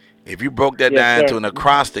 If you broke that down into an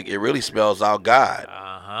acrostic, it really spells out God.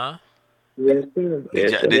 Yes, sir.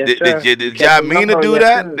 Did y'all mean to do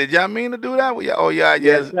that? Did y'all mean to do that? Oh, yeah,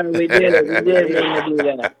 yes. Sir, we did. We did mean to do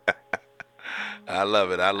that. I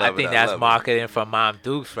love it. I think that's marketing from Mom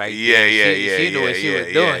Dukes, right? Yeah. She knew what she was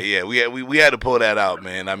doing. Yeah. We had to pull that out,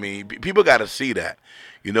 man. I mean, people got to see that.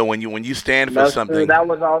 You know, when you stand for something. Sir, that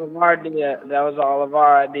was all of our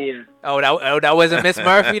idea. Oh, that wasn't Miss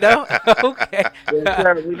Murphy though. Okay. Yes,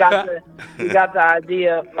 sir. We got the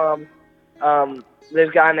idea from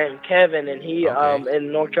this guy named Kevin, and he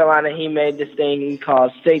in North Carolina he made this thing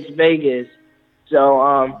called States Vegas.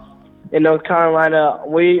 So in North Carolina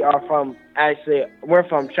we're from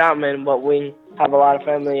Troutman, but we have a lot of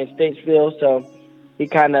family in Statesville. So he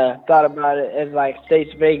kind of thought about it as like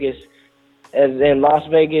States Vegas, as in Las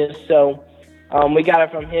Vegas. So we got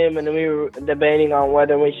it from him, and we were debating on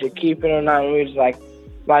whether we should keep it or not. And we was like,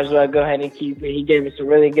 might as well go ahead and keep it. He gave us a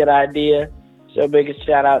really good idea. So biggest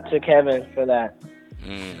shout out to Kevin for that.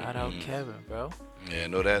 Shout out Kevin, bro. Yeah,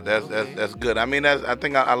 no, that's good. I mean, I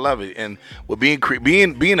think I love it. And with being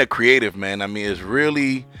a creative, man, I mean, it's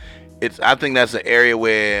really. I think that's an area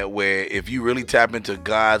where if you really tap into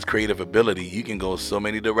God's creative ability, you can go so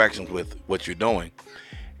many directions with what you're doing.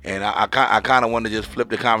 And I kind of want to just flip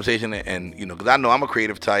the conversation and you know, because I know I'm a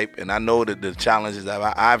creative type, and I know that the challenges that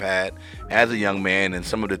I've had as a young man and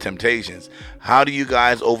some of the temptations. How do you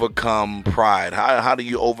guys overcome pride? How do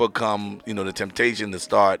you overcome, you know, the temptation to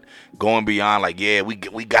start going beyond like, yeah, we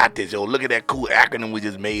got this. Yo, look at that cool acronym we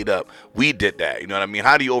just made up. We did that. You know what I mean?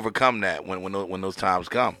 How do you overcome that when those times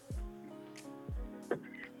come?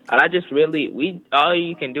 I just all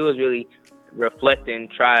you can do is really reflect and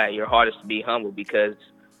try your hardest to be humble, because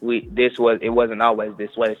it wasn't always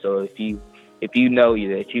this way. So if you know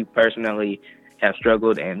that you personally have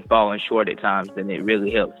struggled and fallen short at times, then it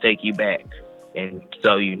really helps take you back, and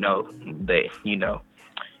so you know that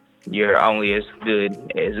you're only as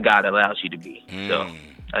good as God allows you to be. So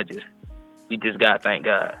you just gotta thank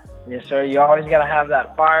God. Yes, sir. You always gotta have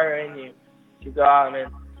that fire in you to go out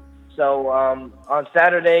and. So on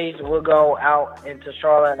Saturdays, we'll go out into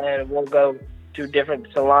Charlotte, and we'll go to different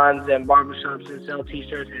salons and barbershops and sell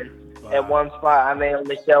T-shirts. And at one spot, I may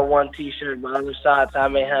only sell one T-shirt, but other spots, I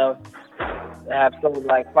may have sold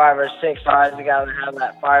like 5 or 6. So I just got to have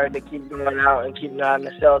that fire to keep going out and keep trying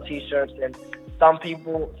to sell T-shirts. And some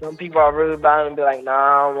people are rude about it and be like, nah,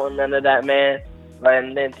 I don't want none of that, man.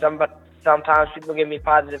 And then sometimes people give me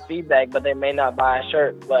positive feedback, but they may not buy a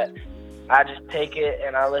shirt. But I just take it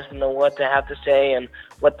and I listen to what they have to say and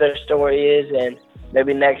what their story is, and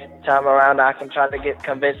maybe next time around I can try to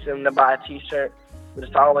convince them to buy a T-shirt. But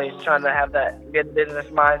it's always trying to have that good business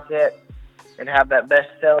mindset and have that best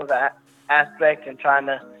sales aspect, and trying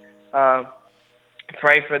to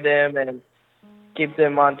pray for them and keep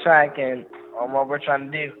them on track and on what we're trying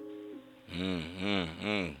to do.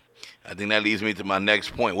 I think that leads me to my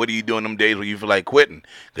next point. What do you do in them days where you feel like quitting?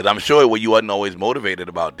 Because I'm sure you wasn't always motivated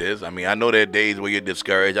about this. I mean, I know there are days where you're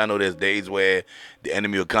discouraged. I know there's days where the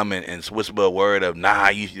enemy will come in and whisper a word of, nah,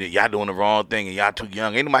 y'all doing the wrong thing and y'all too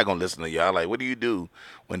young. Ain't nobody going to listen to y'all. Like, what do you do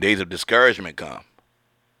when days of discouragement come?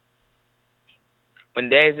 When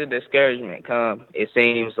days of discouragement come, it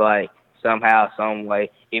seems like somehow, some way,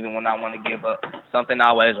 even when I want to give up, something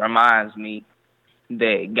always reminds me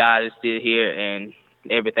that God is still here and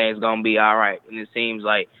everything's going to be all right. And it seems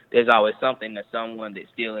like there's always something to someone that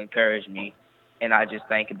still encouraged me. And I just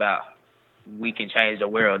think about we can change the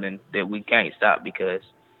world and that we can't stop because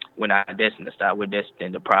we're not destined to stop. We're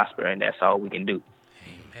destined to prosper, and that's all we can do.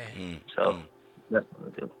 Amen. So that's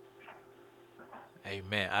what I do.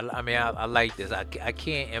 Amen. I mean, I like this. I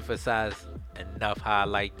can't emphasize enough how I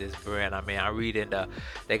like this brand. I mean, I read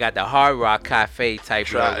they got the Hard Rock Cafe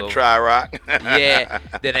type logo. Try rock. Yeah.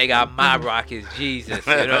 Then they got My Rock is Jesus.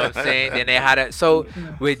 You know what I'm saying? Then they had it. So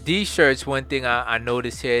with these shirts, one thing I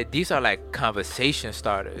noticed here, these are like conversation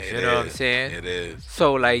starters. You know what I'm saying? It is.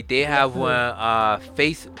 So like they have one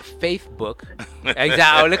faith book.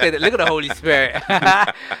 Exactly. Look at the Holy Spirit.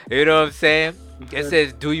 You know what I'm saying? It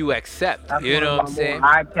says, "Do you accept?" That's you know what I'm saying?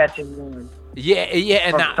 Eye-catching one. Yeah,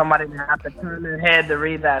 and For somebody to have to turn their head to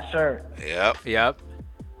read that shirt. Yep.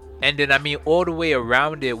 And then I mean, all the way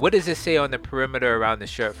around it. What does it say on the perimeter around the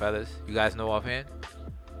shirt, fellas? You guys know offhand?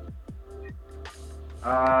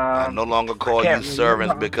 I no longer call you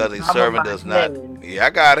servants because a servant does not. Yeah, I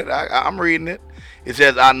got it. I'm reading it. It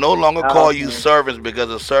says, "I no longer call you servants because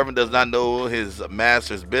a servant does not know his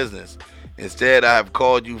master's business. Instead, I have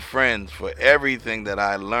called you friends, for everything that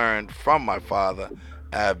I learned from my Father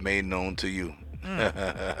I have made known to you."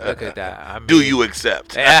 Look at that. I mean, do you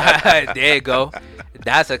accept? There you go.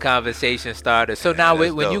 That's a conversation starter. So now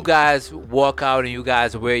when you guys walk out and you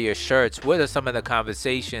guys wear your shirts, what are some of the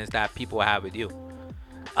conversations that people have with you?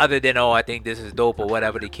 Other than, oh, I think this is dope or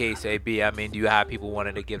whatever the case may be. I mean, do you have people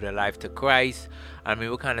wanting to give their life to Christ? I mean,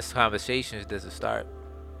 what kind of conversations does it start?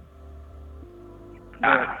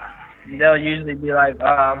 They'll usually be like,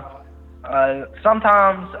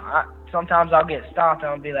 sometimes I'll get stopped and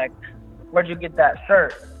I'll be like, "Where'd you get that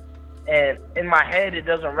shirt?" And in my head, it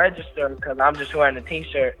doesn't register because I'm just wearing a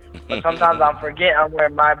T-shirt. But sometimes I'll forget I'm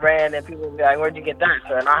wearing my brand, and people will be like, "Where'd you get that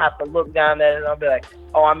shirt?" And I have to look down at it, and I'll be like,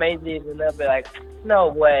 "Oh, I made these," and they'll be like, "No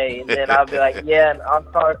way." And then I'll be like, "Yeah," and I'll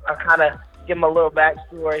kind of give them a little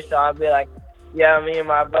backstory. So I'll be like, "Yeah, me and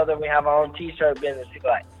my brother, we have our own T-shirt business." People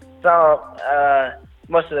like,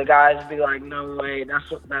 most of the guys be like, "No way,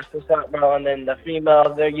 that's what's up, bro." And then the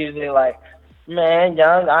females, they're usually like, "Man,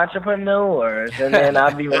 young entrepreneurs," and then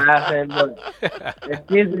I'll be laughing. But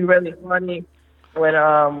it's usually really funny when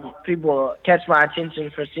people catch my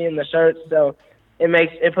attention for seeing the shirts. So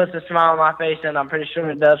it puts a smile on my face, and I'm pretty sure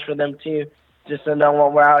it does for them too, just to know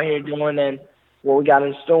what we're out here doing and what we got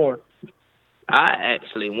in store. I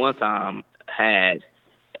actually one time had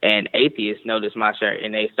an atheist notice my shirt,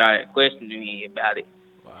 and they started questioning me about it.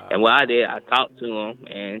 Wow. And what I did, I talked to them,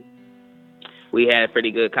 and we had a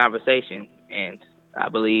pretty good conversation. And I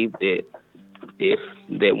believe that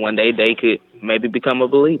that one day they could maybe become a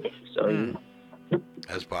believer. So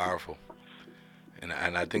that's powerful.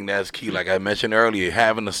 And I think that's key. Like I mentioned earlier,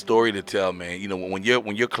 having a story to tell, man. You know, when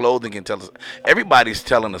your clothing can tell us, everybody's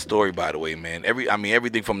telling a story. By the way, man.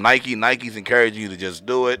 Everything from Nike's encouraging you to just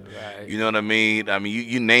do it. Right. You know what I mean? I mean,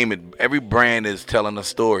 you name it. Every brand is telling a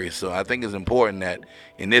story. So I think it's important that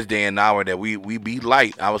in this day and hour that we be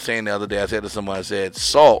light. I was saying the other day, I said to someone, I said,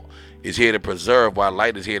 salt is here to preserve while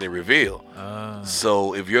light is here to reveal.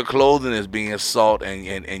 So if your clothing is being salt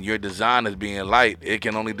and your design is being light, it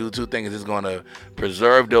can only do two things. It's going to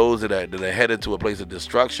preserve those that are headed to a place of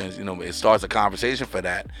destruction. You know, it starts a conversation for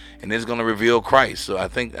that, and it's going to reveal Christ. So I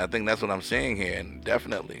think that's what I'm saying here, and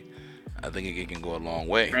definitely, I think it can go a long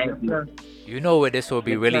way. You know where this will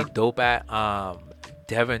be really dope at?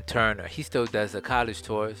 Devin Turner, he still does the college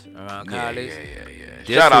tours around college. Yeah.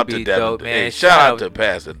 Shout out to Devin, dope, man. Hey, shout out to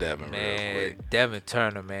Pastor Devin, man. Real quick. Devin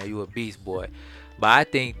Turner, man, you a beast, boy. But I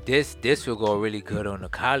think this will go really good on the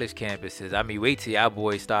college campuses. I mean, wait till y'all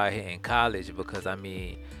boys start hitting college, because I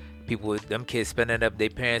mean, them kids spending up their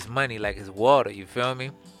parents' money like it's water. You feel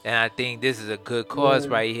me? And I think this is a good cause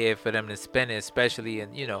right here for them to spend it, especially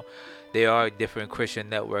in, you know, there are different Christian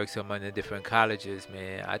networks among the different colleges,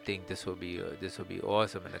 man. I think this will be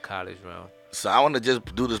awesome in the college realm. So I want to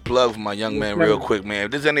just do this plug for my young man real quick, man.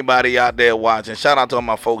 If there's anybody out there watching, shout out to all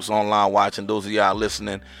my folks online watching, those of y'all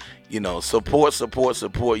listening. You know, support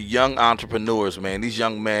young entrepreneurs, man. These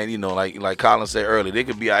young men, you know, like Colin said earlier, they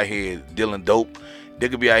could be out here dealing dope, They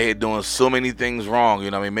could be out here doing so many things wrong, you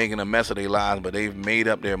know what I mean, making a mess of their lives, but they've made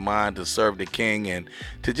up their mind to serve the King and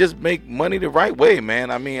to just make money the right way, man.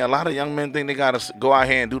 I mean, a lot of young men think they got to go out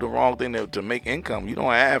here and do the wrong thing to make income. You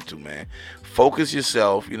don't have to, man. Focus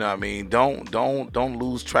yourself, you know what I mean? Don't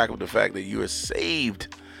lose track of the fact that you are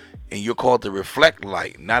saved and you're called to reflect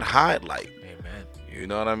light, not hide light. Amen. You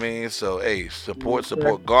know what I mean? So, hey, support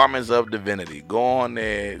Garments of Divinity. Go on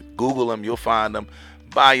there, Google them, you'll find them.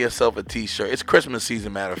 Buy yourself a T-shirt. It's Christmas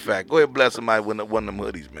season, matter of fact. Go ahead and bless somebody with one of them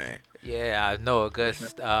hoodies, man. Yeah, I know, a good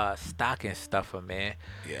stocking stuffer, man.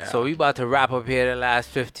 Yeah. So we about to wrap up here the last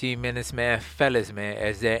 15 minutes, man. Fellas, man,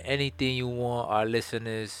 is there anything you want our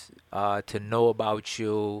listeners to know about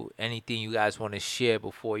you? Anything you guys want to share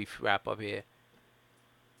before you wrap up here?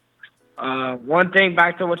 One thing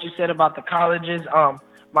back to what you said about the colleges.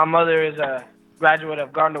 My mother is a graduate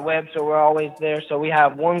of Gardner-Webb, so we're always there. So we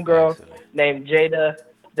have one girl named Jada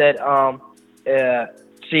that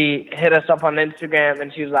she hit us up on Instagram,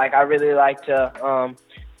 and she was like, I really like to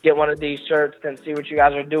get one of these shirts and see what you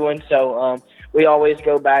guys are doing. So we always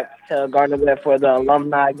go back to Gardner-Webb for the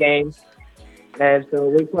alumni games. And so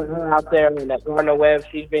we put her out there, and at Gardner-Webb,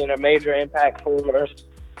 she's being a major impact for us,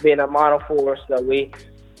 being a model for us. So we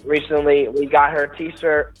got her a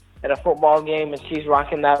T-shirt at a football game, and she's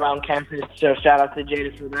rocking that around campus. So shout out to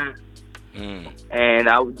Jada for that. And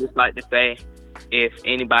I would just like to say, if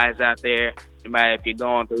anybody's out there, if you're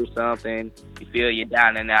going through something, you feel you're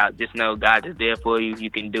down and out, just know God is there for you.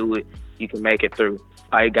 You can do it. You can make it through.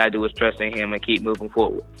 All you got to do is trust in Him and keep moving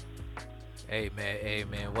forward. Amen.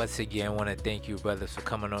 Once again, I want to thank you, brothers, for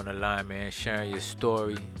coming on the line, man, sharing your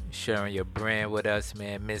story, sharing your brand with us,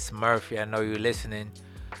 man. Miss Murphy, I know you're listening.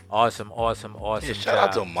 Awesome Yeah, shout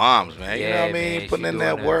out to moms, man. You know what I mean? Man, putting in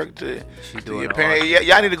that work to your parents. Yeah,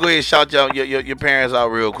 y'all need to go ahead and shout your parents out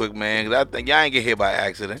real quick, man. Because I think y'all ain't get hit by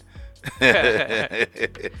accident.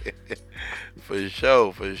 For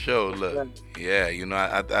sure. Look, yeah, you know,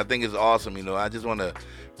 I think it's awesome. You know, I just want to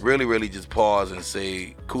really just pause and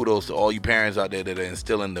say kudos to all you parents out there that are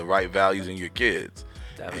instilling the right values in your kids.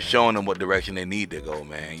 Definitely. And showing them what direction they need to go,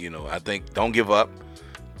 man. You know, I think don't give up.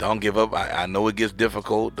 I know it gets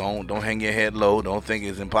difficult. Don't hang your head low. Don't think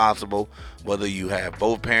it's impossible. Whether you have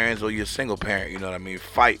both parents or you're a single parent, you know what I mean?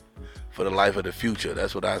 Fight for the life of the future.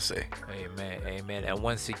 That's what I say. Amen. And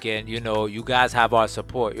once again, you know, you guys have our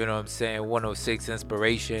support. You know what I'm saying? 106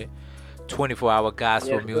 Inspiration, 24-hour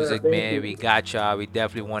gospel music, man. We got y'all. We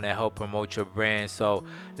definitely want to help promote your brand. So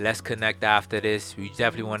let's connect after this. We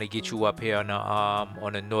definitely want to get you up here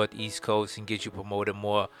on the northeast coast and get you promoted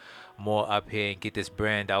more up here and get this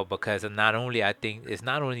brand out, because I think it's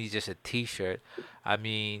not only just a T-shirt. I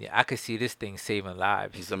mean, I could see this thing saving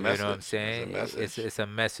lives. It's a message. You know what I'm saying? It's a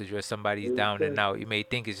message where somebody's down and out. You may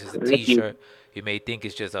think it's just a T-shirt. You may think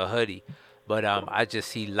it's just a hoodie. But I just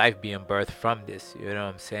see life being birthed from this. You know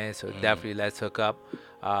what I'm saying? So definitely let's hook up.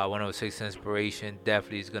 106 Inspiration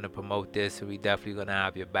definitely is going to promote this. So we definitely going to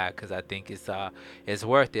have your back, because I think it's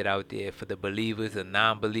worth it out there for the believers and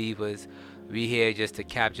non-believers. We here just to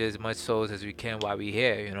capture as much souls as we can while we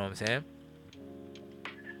here. You know what I'm saying?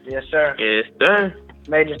 Yes, sir. Yes, sir.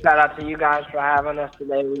 Major shout out to you guys for having us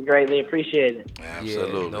today. We greatly appreciate it.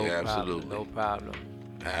 Absolutely. No problem.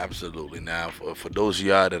 Absolutely. Now, for those of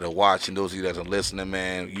y'all that are watching, those of you that are listening,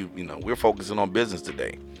 man, you know, we're focusing on business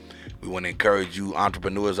today. We want to encourage you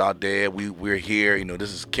entrepreneurs out there. We're here. You know,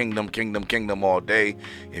 this is kingdom all day.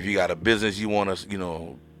 If you got a business you want to, you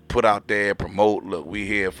know, put out there, promote, look, we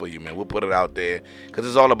here for you, man. We'll put it out there because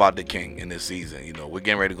it's all about the King in this season. You know, we're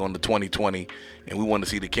getting ready to go into 2020, and we want to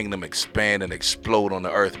see the kingdom expand and explode on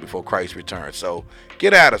the earth before Christ returns. So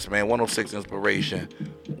get at us, man. 106 Inspiration.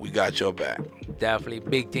 We got your back. Definitely.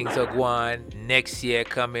 Big things are going next year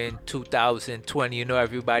coming, 2020. You know,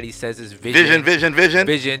 everybody says it's vision. Vision.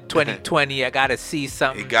 Vision 2020. I got to see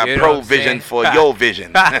something. You got provision for your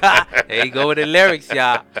vision. There you go with the lyrics,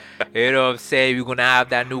 y'all. You know what I'm saying? We're going to have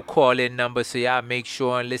that new call-in number, so y'all make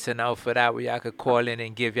sure and listen out for that, where y'all could call in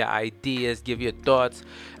and give your ideas, give your thoughts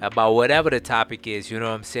about whatever the topic is. You know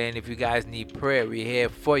what I'm saying? If you guys need prayer, we're here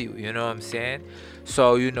for you. You know what I'm saying?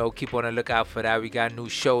 So, you know, keep on the lookout for that. We got new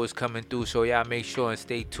shows coming through, so y'all make sure and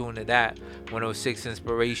stay tuned to that. 106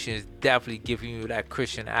 Inspiration is definitely giving you that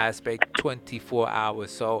Christian aspect 24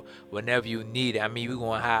 hours. So whenever you need it, I mean, we're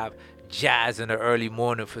going to have jazz in the early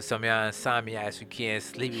morning for some of y'all insomniacs who can't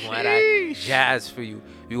sleep. We want that jazz for you.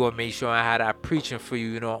 We gonna make sure I have that preaching for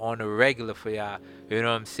you, on the regular for y'all. You know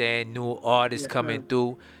what I'm saying? New artists coming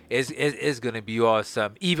through. It's gonna be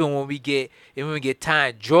awesome. Even when we get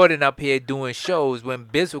Ty Jordan up here doing shows, when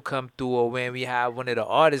Biz will come through, or when we have one of the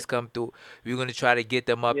artists come through, we're gonna try to get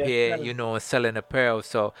them up here, and selling apparel.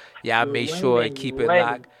 So y'all make sure and keep it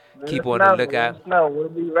locked. Keep on the lookout. Let us know. We'll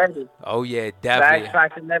be ready. Oh yeah, definitely.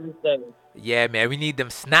 Backpacks and everything. Yeah, man, we need them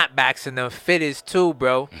snapbacks and them fitteds too,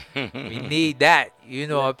 bro. We need that.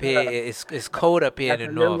 Up here, it's cold up here in the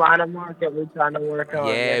That's a north. new line of market we're trying to work on.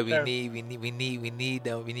 Yeah, Yes, we sir. need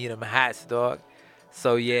them. We need them hats, dog.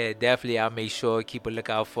 So yeah, definitely I'll make sure keep a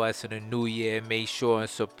lookout for us in the new year. Make sure and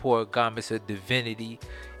support Garments of Divinity,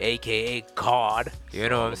 aka God. You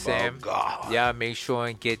know what I'm saying? God. Yeah, make sure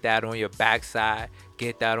and get that on your backside,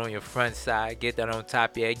 get that on your front side, get that on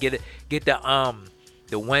top. Yeah, get the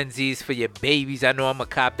onesies for your babies. I know I'm gonna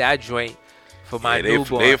cop that joint for my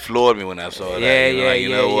newborn. They floored me when I saw that. You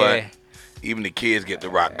know what? Even the kids get to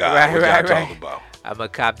rock God. What y'all talking about? I'm gonna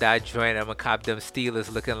cop that joint. I'm gonna cop them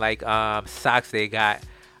Steelers looking like socks they got.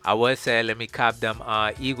 I would say let me cop them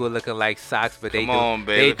Eagle looking like socks, but they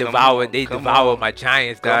devoured my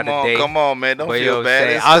Giants the other day. Come on, man, don't feel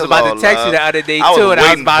bad. I was about to text you the other day too. I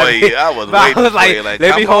was waiting like,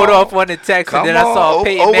 let me hold off on the text, and then I saw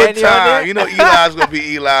Peyton Manning on there. You know Eli's gonna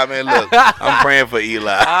be Eli, man. Look, I'm praying for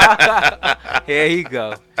Eli. Here you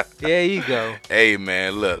go. Hey,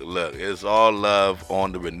 man, look. It's all love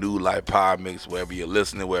on the Renewed Life Power Mix, wherever you're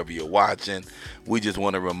listening, wherever you're watching. We just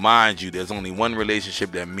want to remind you there's only one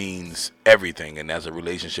relationship that means everything, and that's a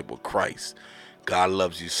relationship with Christ. God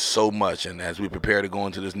loves you so much, and as we prepare to go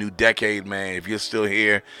into this new decade, man, if you're still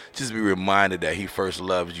here, just be reminded that he first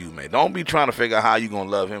loves you, man. Don't be trying to figure out how you're going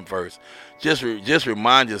to love him first. Just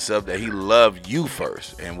remind yourself that he loved you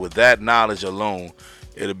first, and with that knowledge alone,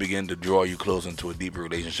 it'll begin to draw you closer into a deeper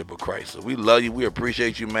relationship with Christ. So we love you. We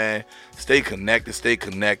appreciate you, man. Stay connected.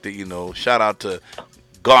 Shout out to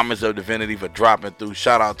Garments of Divinity for dropping through.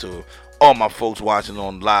 Shout out to all my folks watching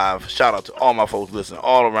on live. Shout out to all my folks listening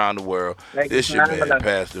all around the world. This your man,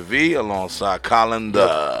 Pastor V, alongside Colin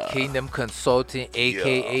the Kingdom Consultant,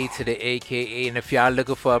 a.k.a. to the a.k.a. And if y'all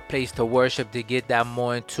looking for a place to worship to get that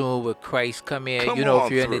more in tune with Christ, come here.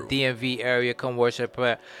 If you're in the DMV area, come worship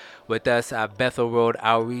with us at Bethel Road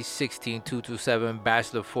Outreach, 16227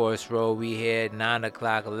 Bachelor Forest Road. We here at 9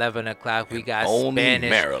 o'clock, 11 o'clock. We got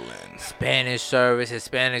Spanish service,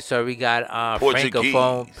 Hispanic service. We got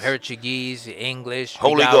Francophone, Portuguese, English.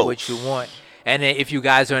 Holy Ghost. What you want. And then if you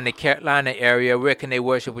guys are in the Carolina area, where can they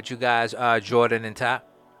worship with you guys, Jordan and Ty?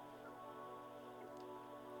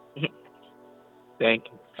 Thank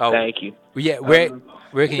you. Thank you. Yeah, where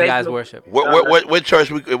can you guys worship? What church?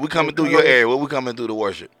 If we coming through your area, where we coming through to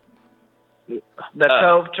worship? The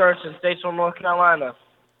Cove Church in Statesville, North Carolina.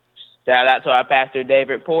 Shout out to our pastor,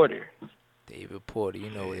 David Porter. David Porter, you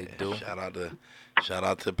know what they do. Shout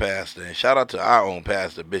out to pastor, and shout out to our own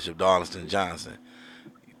pastor, Bishop Darlington Johnson.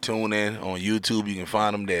 Tune in on YouTube. You can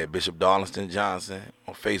find them there, Bishop Darlington Johnson.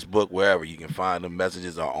 On Facebook, wherever you can find them.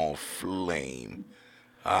 Messages are on flame.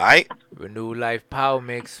 All right? Renewed Life Power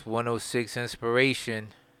Mix, 106 Inspiration.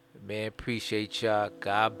 Man, appreciate y'all.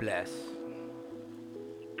 God bless.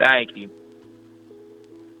 Thank you.